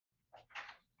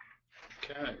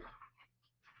Okay.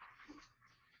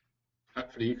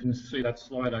 Hopefully you can see that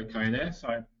slide okay there.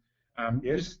 So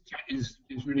Yes. this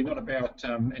is really not about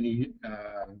any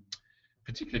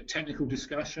particular technical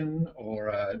discussion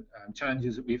or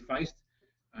challenges that we've faced.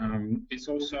 It's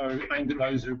also aimed at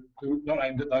those who not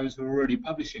aimed at those who are already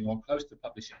publishing or close to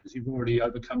publishing, because you've already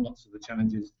overcome lots of the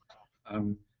challenges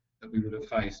that we would have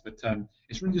faced. But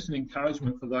it's really just an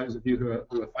encouragement for those of you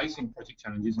who are facing project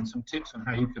challenges and some tips on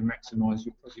how you can maximise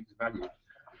your project's value.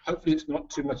 Hopefully it's not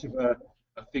too much of a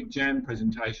big jam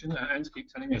presentation. Anne's keep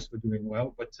telling us we're doing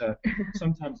well, but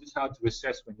sometimes it's hard to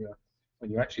assess when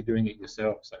you're actually doing it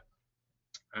yourself. So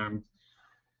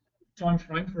time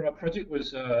frame for our project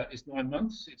was is 9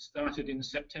 months. It started in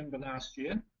September last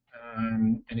year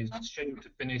and is scheduled to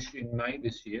finish in May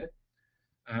this year.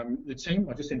 The team,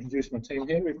 I just introduced my team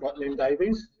here. We've got Lynn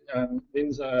Davies.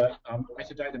 Lynn's a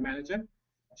metadata manager.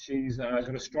 She's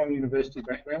got a strong university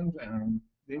background.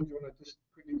 Lynn, do you want to just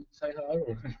quickly say hello?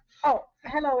 Or? Oh,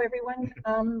 hello everyone.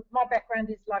 My background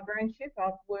is librarianship.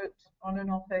 I've worked on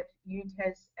and off at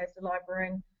UTAS as a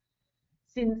librarian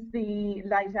since the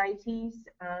late 80s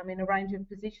in a range of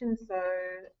positions. So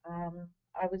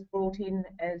I was brought in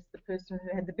as the person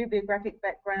who had the bibliographic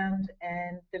background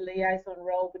and the liaison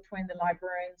role between the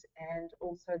librarians and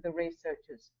also the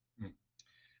researchers.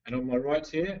 And on my right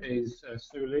here is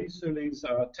Sue Lee. Sue Lee's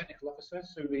our technical officer.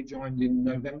 Sue Lee joined in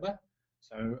November,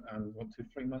 so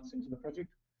 3 months into the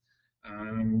project.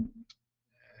 And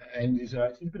she's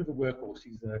a bit of a workhorse.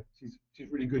 She's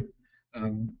really good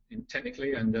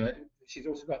technically, and she's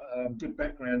also got a good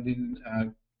background in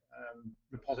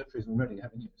repositories already,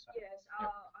 haven't you? So, yes, yeah.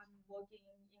 I'm working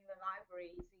in the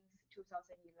library since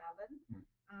 2011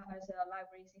 as a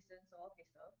library assistance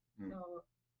officer. So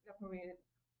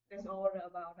that's all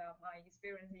about my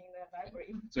experience in the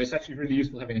library. So it's actually really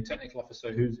useful having a technical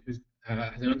officer who has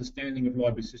an understanding of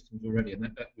library systems already, and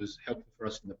that was helpful for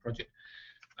us in the project.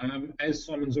 As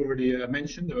Simon's already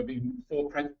mentioned, there have been four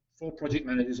project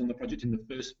managers on the project in the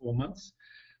first 4 months.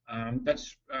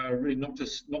 That's really not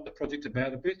the project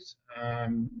about a bit.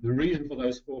 The reason for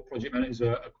those 4 project managers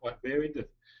are quite varied.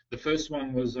 The first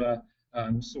one was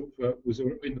was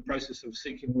in the process of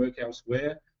seeking work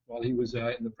elsewhere while he was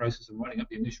in the process of writing up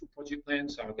the initial project plan,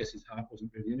 so I guess his heart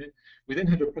wasn't really in it. We then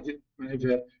had a project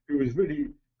manager who was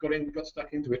really got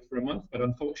stuck into it for a month, but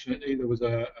unfortunately there was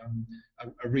a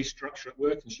restructure at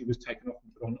work and she was taken off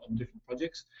and put on different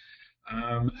projects.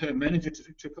 Her manager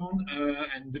took on,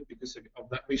 and because of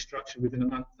that restructure, within a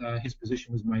month his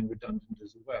position was made redundant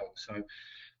as well. So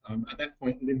at that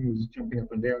point Lynn was jumping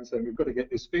up and down saying we've got to get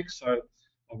this fixed. So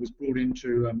I was brought in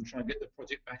to try and get the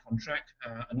project back on track,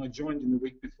 and I joined in the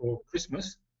week before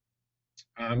Christmas,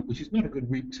 which is not a good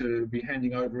week to be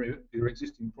handing over your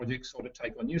existing projects or to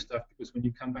take on new stuff, because when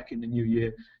you come back in the new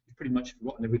year, you've pretty much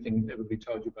forgotten everything everybody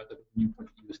told you about the new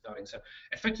project you were starting. So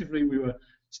effectively, we were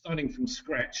starting from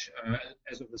scratch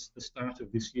as of the start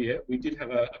of this year. We did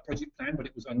have a project plan, but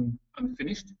it was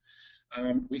unfinished.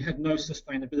 We had no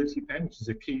sustainability plan, which is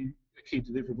a key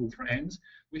deliverable for ANZ.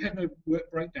 We had no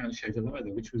work breakdown schedule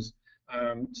either, which was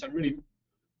so really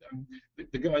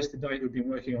the guys today who've been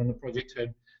working on the project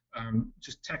had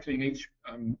just tackling each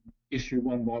issue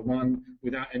one by one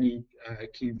without any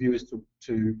key view as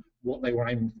to what they were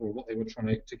aiming for, what they were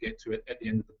trying to get to at the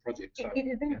end of the project. So, it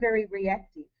has been very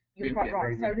reactive. You're quite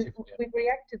right. So we've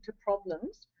reacted to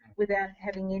problems without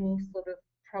having any sort of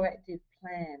proactive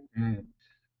plan.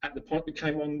 At the point we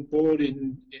came on board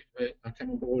I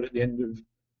came on board at the end of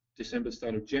December,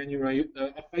 start of January.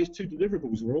 Our phase 2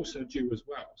 deliverables were also due as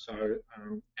well. So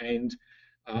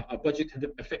our budget had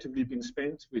effectively been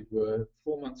spent. We were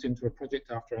 4 months into a project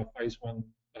after our phase 1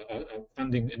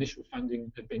 initial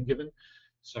funding had been given.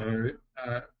 So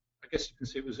I guess you can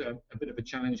see it was a bit of a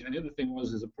challenge. And the other thing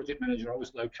was, as a project manager, I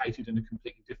was located in a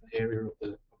completely different area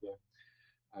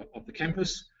of the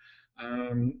campus.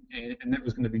 And that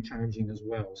was going to be challenging as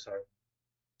well. So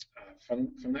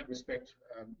from that respect,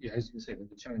 yeah, as you can see,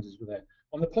 the challenges were there.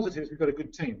 On the positives, we've got a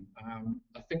good team.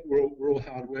 I think we're all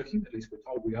hard-working, at least we're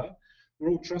told we are. We're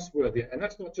all trustworthy, and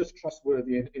that's not just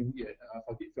trustworthy if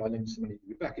I lend somebody to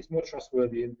you back, it's more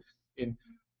trustworthy in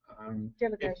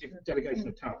delegation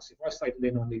of tasks. If I say to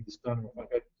Lynn, I need this done, or if I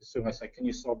go to Sue, I say, can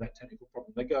you solve that technical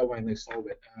problem? They go away and they solve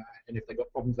it, and if they've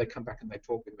got problems, they come back and they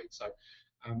talk with me. So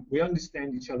we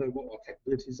understand each other, what our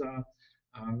capabilities are.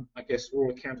 I guess we're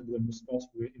all accountable and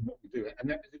responsible in what we do, and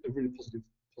that is a really positive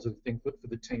thing for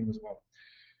the team as well.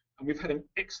 And we've had an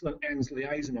excellent ANZ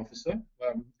liaison officer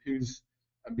who's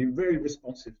been very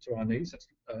responsive to our needs. That's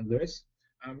Lewis.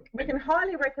 We can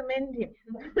highly recommend him.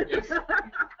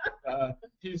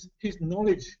 Yes. His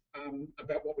knowledge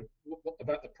about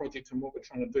about the project and what we're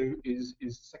trying to do is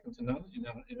second to none in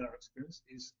our experience.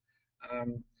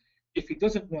 If he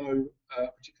doesn't know a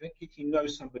particular thing, he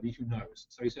knows somebody who knows.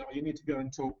 So he said, "Oh, you need to go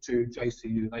and talk to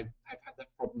JCU. They have had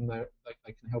that problem.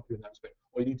 They can help you in that respect.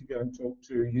 Or you need to go and talk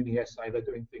to UniSA. They're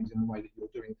doing things in the way that you're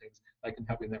doing things. They can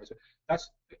help you in that respect." That's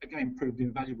again proved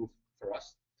invaluable for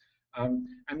us.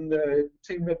 And the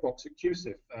team Redbox at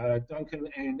QSIF, Duncan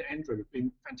and Andrew, have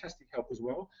been fantastic help as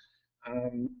well.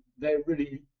 They're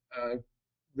really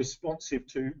responsive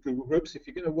to Google Groups. If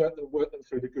you're going to work them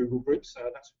through the Google Groups,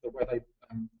 that's the way they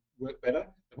work better.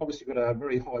 They've obviously got a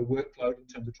very high workload in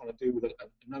terms of trying to deal with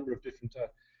a number of different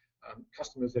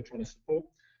customers they're trying to support.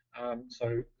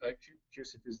 So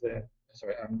QSIF is their,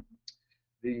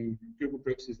 the Google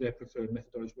Groups is their preferred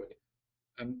methodology working.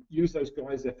 Use those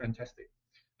guys, they're fantastic.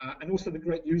 And also the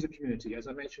great user community. As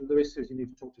I mentioned, Lewis says you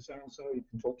need to talk to so-and-so, you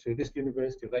can talk to this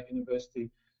university or that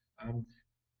university.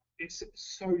 It's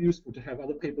so useful to have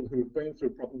other people who have been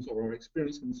through problems or are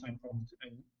experiencing the same problems.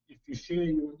 And if you share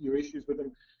your issues with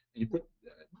them, you put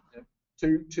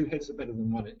two heads are better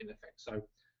than one in effect. So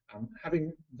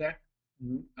having that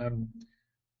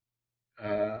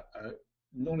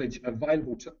knowledge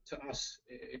available to us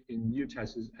in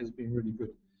UTAS has been really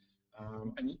good.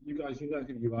 And you guys, you know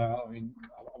who you are. I mean,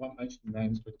 I won't mention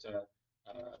names, but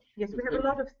yes, we have a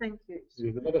lot of thank yous.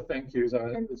 Yeah, a lot of thank yous.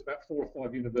 There's about 4 or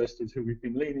 5 universities who we've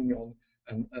been leaning on,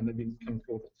 and they've been coming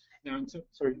forward. Now,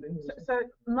 sorry, Lynn. So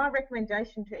my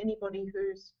recommendation to anybody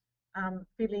who's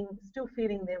still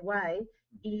feeling their way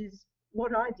is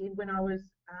what I did when I was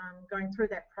going through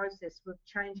that process with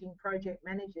changing project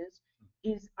managers.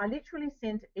 Is I literally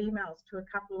sent emails to a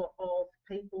couple of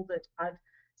people that I'd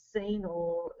seen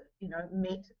or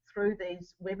met through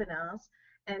these webinars,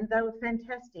 and they were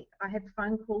fantastic. I had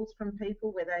phone calls from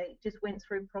people where they just went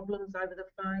through problems over the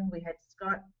phone. We had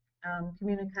Skype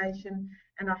communication,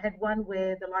 and I had one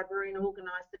where the librarian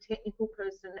organised the technical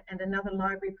person and another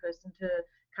library person to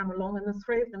come along, and the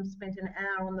 3 of them spent an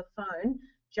hour on the phone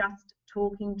just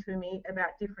talking to me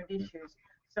about different issues.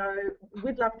 So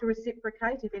we'd love to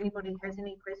reciprocate if anybody has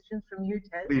any questions from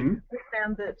UTAS. Lynn? We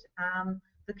found that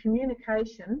the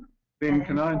communication... Lynn,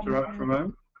 can I interrupt for a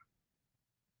moment?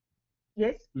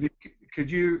 Yes?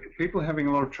 Could you, people having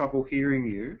a lot of trouble hearing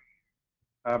you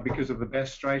because of the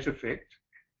bass straight effect,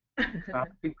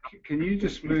 can you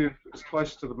just move as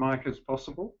close to the mic as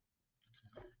possible?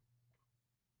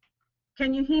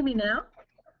 Can you hear me now?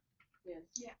 Yes.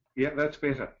 Yeah. Yeah, that's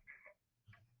better.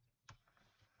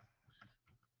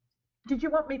 Did you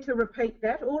want me to repeat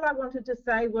that? All I wanted to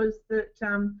say was that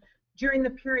during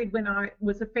the period when I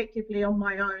was effectively on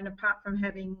my own, apart from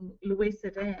having Louise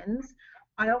at Anne's,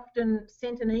 I often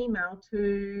sent an email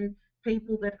to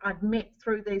people that I'd met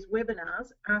through these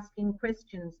webinars asking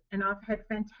questions, and I've had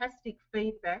fantastic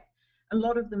feedback. A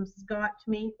lot of them Skyped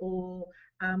me or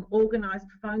organised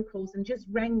phone calls and just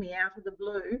rang me out of the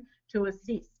blue to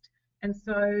assist. And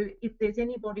so if there's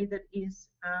anybody that is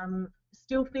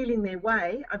still feeling their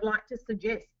way, I'd like to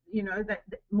suggest, that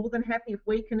more than happy if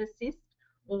we can assist.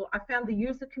 Or I found the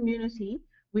user community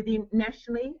within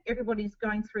nationally, everybody's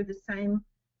going through the same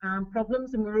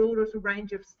problems, and we're all at a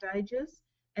range of stages.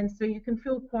 And so you can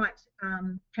feel quite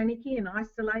panicky and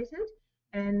isolated.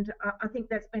 And I think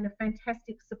that's been a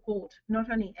fantastic support, not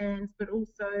only Anne's, but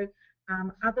also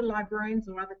other librarians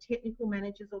or other technical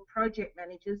managers or project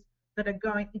managers that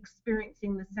are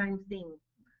experiencing the same thing.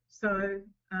 So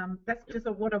that's just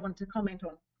what I want to comment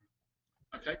on.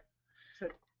 Okay.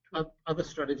 So, other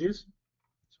strategies?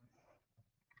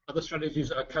 Other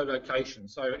strategies are co-location.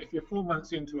 So if you're 4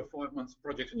 months into a 5-month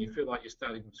project and you feel like you're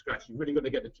starting from scratch, you've really got to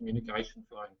get the communication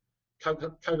flowing.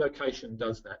 Co-location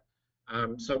does that.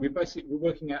 So we're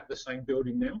working out the same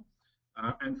building now,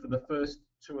 and for the first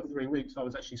 2 or 3 weeks, I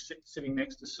was actually sitting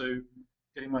next to Sue,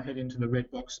 getting my head into the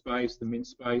Redbox space, the Mint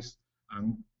space.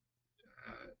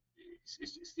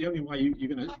 It's the only way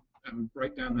you're going to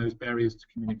break down those barriers to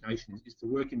communication is to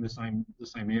work in the same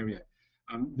area.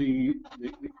 The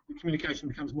communication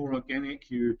becomes more organic.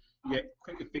 You get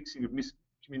quicker fixing of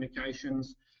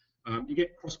miscommunications. You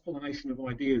get cross-pollination of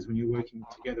ideas when you're working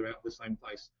together out of the same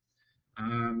place.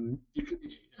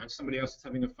 Somebody else is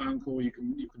having a phone call. You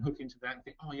can hook into that and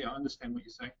think, oh yeah, I understand what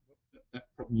you're saying. That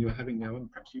problem you're having now,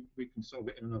 and perhaps we can solve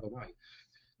it in another way.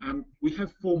 We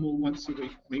have formal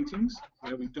once-a-week meetings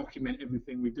where we document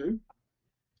everything we do,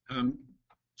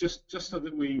 just so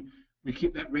that we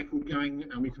keep that record going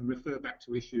and we can refer back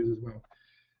to issues as well.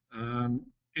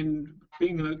 And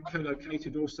being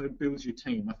co-located also builds your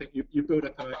team. I think you build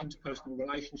up interpersonal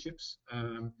relationships,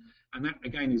 and that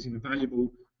again is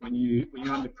invaluable when you're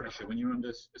under pressure, when you're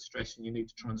under stress, and you need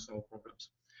to try and solve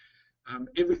problems.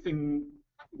 Everything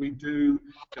we do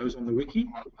goes on the wiki,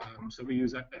 so we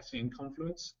use that in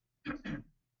Confluence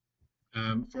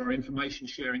for our information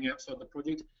sharing outside the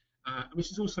project, which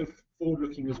is also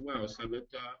forward-looking as well, so that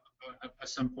at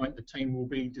some point the team will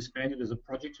be disbanded as a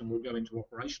project and we'll go into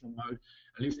operational mode.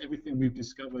 At least everything we've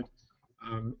discovered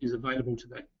is available to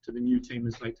the new team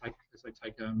as they take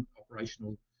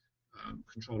operational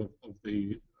control of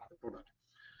the product.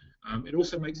 It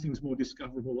also makes things more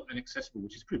discoverable and accessible,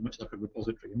 which is pretty much like a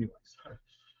repository anyway. So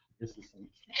this is some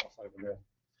stuff over there.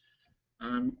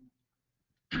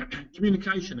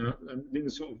 Communication, Lynn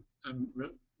sort of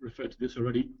referred to this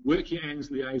already. Work your ANS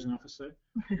liaison officer,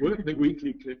 work the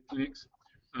weekly clinics,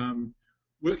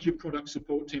 work your product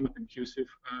support team at Inclusive,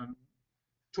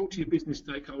 talk to your business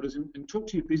stakeholders and talk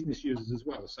to your business users as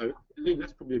well. So Lynn,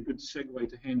 that's probably a good segue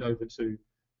to hand over to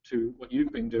what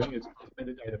you've been doing as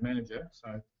metadata manager.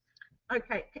 So.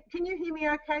 Okay, can you hear me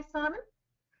okay, Simon?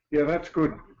 Yeah, that's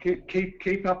good.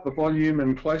 Keep up the volume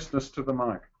and closeness to the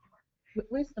mic.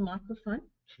 Where's the microphone?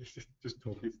 Just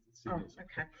talk. Oh,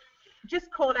 okay.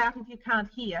 Just call out if you can't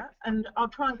hear, and I'll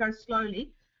try and go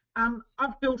slowly.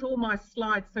 I've built all my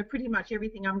slides, so pretty much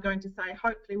everything I'm going to say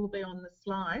hopefully will be on the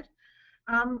slide.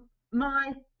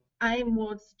 My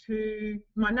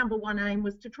number one aim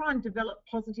was to try and develop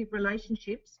positive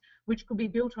relationships which could be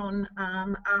built on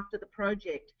after the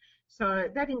project. So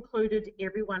that included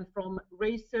everyone from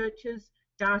researchers,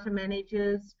 data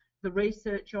managers, the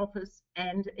research office,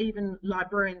 and even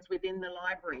librarians within the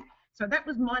library. So that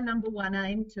was my number one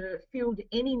aim, to field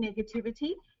any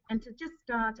negativity and to just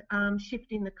start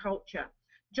shifting the culture.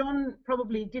 John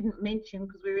probably didn't mention,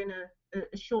 because we're in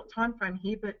a short time frame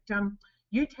here, but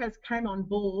UTAS came on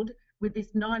board with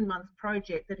this 9-month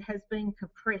project that has been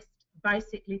compressed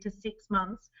basically to 6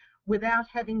 months without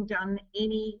having done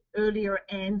any earlier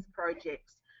ANS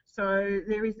projects. So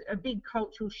there is a big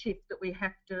cultural shift that we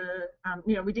have to,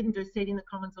 we didn't do seed in the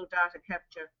commons or data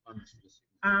capture.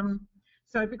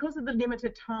 So because of the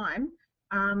limited time,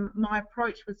 my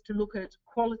approach was to look at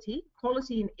quality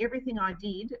in everything I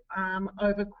did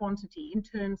over quantity, in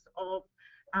terms of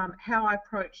how I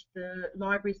approached the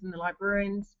libraries and the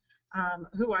librarians,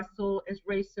 who I saw as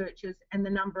researchers, and the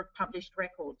number of published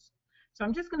records. So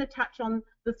I'm just going to touch on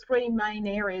the 3 main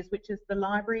areas, which is the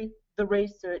library, the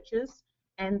researchers,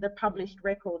 and the published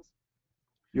records.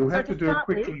 You'll have to do it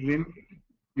quickly, Lynn.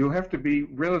 You'll have to be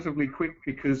relatively quick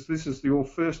because this is your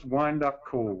first wind-up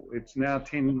call. It's now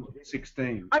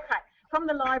 10:16. Okay. From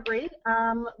the library,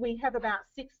 we have about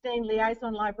 16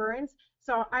 liaison librarians.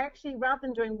 So I actually, rather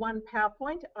than doing one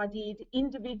PowerPoint, I did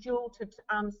individual to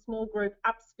small group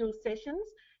upskill sessions,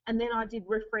 and then I did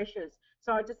refreshers.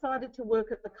 So I decided to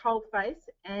work at the coalface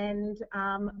and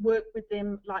work with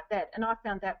them like that, and I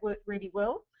found that worked really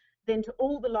well. Then to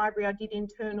all the library, I did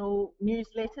internal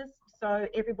newsletters, so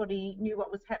everybody knew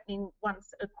what was happening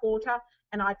once a quarter,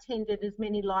 and I attended as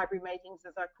many library meetings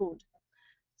as I could.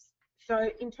 So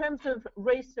in terms of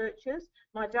researchers,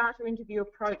 my data interview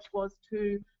approach was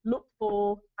to look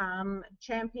for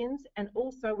champions, and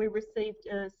also we received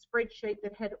a spreadsheet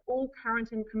that had all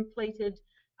current and completed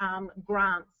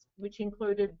grants, which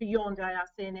included beyond ARC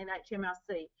and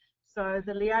NHMRC. So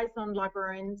the liaison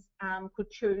librarians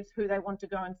could choose who they want to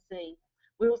go and see.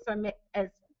 We also met, as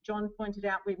John pointed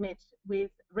out, we met with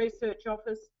research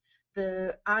office,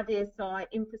 the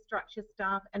RDSI infrastructure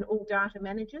staff, and all data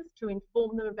managers to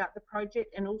inform them about the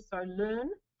project and also learn.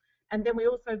 And then we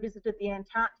also visited the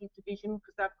Antarctic division,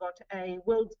 because they've got a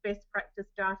world's best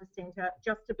practice data centre,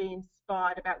 just to be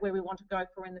inspired about where we want to go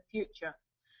for in the future.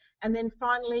 And then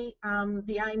finally,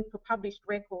 the aim for published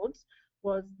records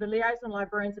was the liaison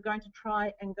librarians are going to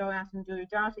try and go out and do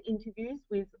data interviews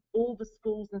with all the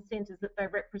schools and centres that they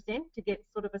represent to get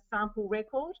sort of a sample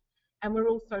record. And we're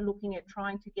also looking at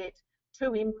trying to get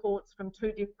 2 imports from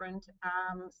 2 different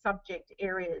subject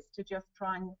areas to just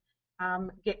try and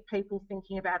get people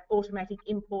thinking about automatic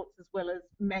imports as well as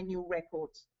manual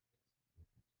records.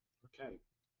 Okay,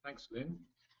 thanks, Lynn.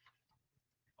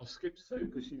 I'll skip Sue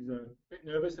because she's a bit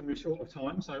nervous and we're short of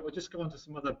time, so I'll just go on to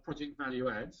some other project value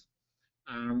adds.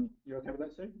 You okay with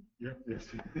that, Sue? Yeah, yes.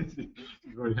 She's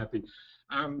very happy.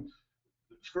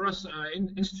 For us,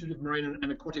 Institute of Marine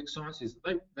and Aquatic Sciences,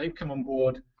 they've come on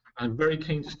board and are very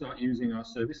keen to start using our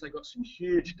service. They've got some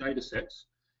huge data sets.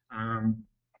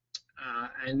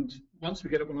 And once we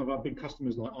get one of our big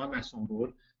customers like IMAS on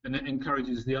board, then that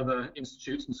encourages the other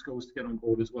institutes and schools to get on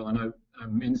board as well. I know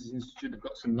Menzies Institute have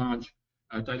got some large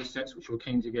data sets, which we're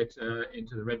keen to get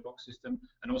into the Red Box system,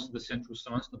 and also the Central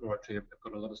Science Laboratory have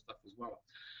got a lot of stuff as well.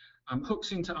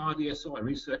 Hooks into RDSI,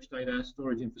 Research Data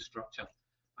Storage Infrastructure.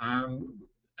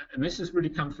 And this has really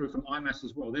come through from IMAS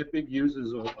as well. They're big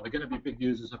users, or they're going to be big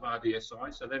users of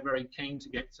RDSI, so they're very keen to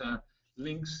get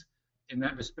links in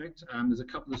that respect. There's a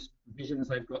couple of visions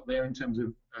they've got there in terms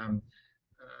of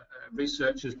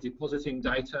researchers depositing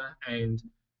data and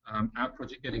our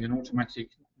project getting an automatic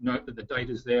note that the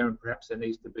data's there, and perhaps there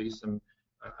needs to be some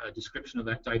a description of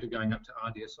that data going up to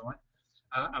RDSI.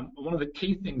 One of the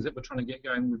key things that we're trying to get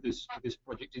going with this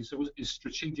project is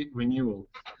strategic renewal.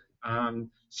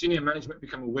 Senior management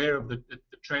become aware of the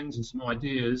trends and some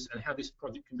ideas and how this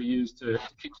project can be used to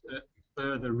kick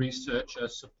further researcher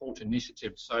support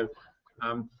initiatives. So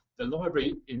the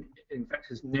library, in fact,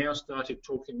 has now started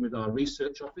talking with our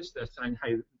research office. They're saying,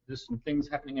 hey, there's some things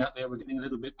happening out there. We're getting a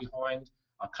little bit behind.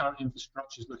 Our current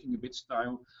infrastructure is looking a bit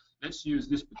stale. Let's use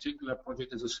this particular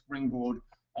project as a springboard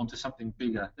onto something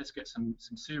bigger. Let's get some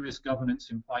serious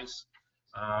governance in place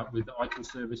with the IT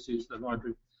services, the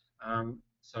library.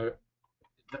 So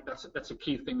that's a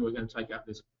key thing we're going to take out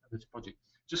of this project.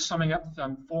 Just summing up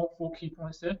four key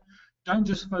points there. Don't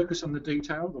just focus on the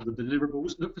details or the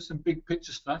deliverables. Look for some big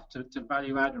picture stuff to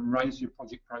value add and raise your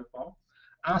project profile.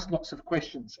 Ask lots of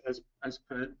questions, as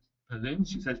per Lynn.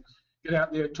 She said, get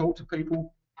out there, talk to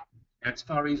people. It's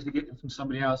far easier to get them from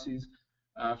somebody else's,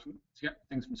 to get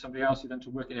things from somebody else than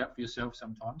to work it out for yourself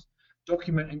sometimes.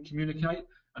 Document and communicate.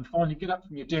 And finally, get up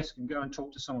from your desk and go and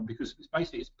talk to someone, because it's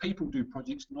basically people do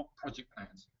projects, not project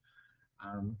plans.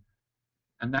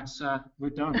 And that's we're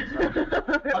done.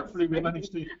 So hopefully we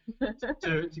managed to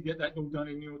get that all done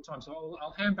in your time. So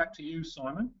I'll hand back to you,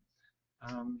 Simon.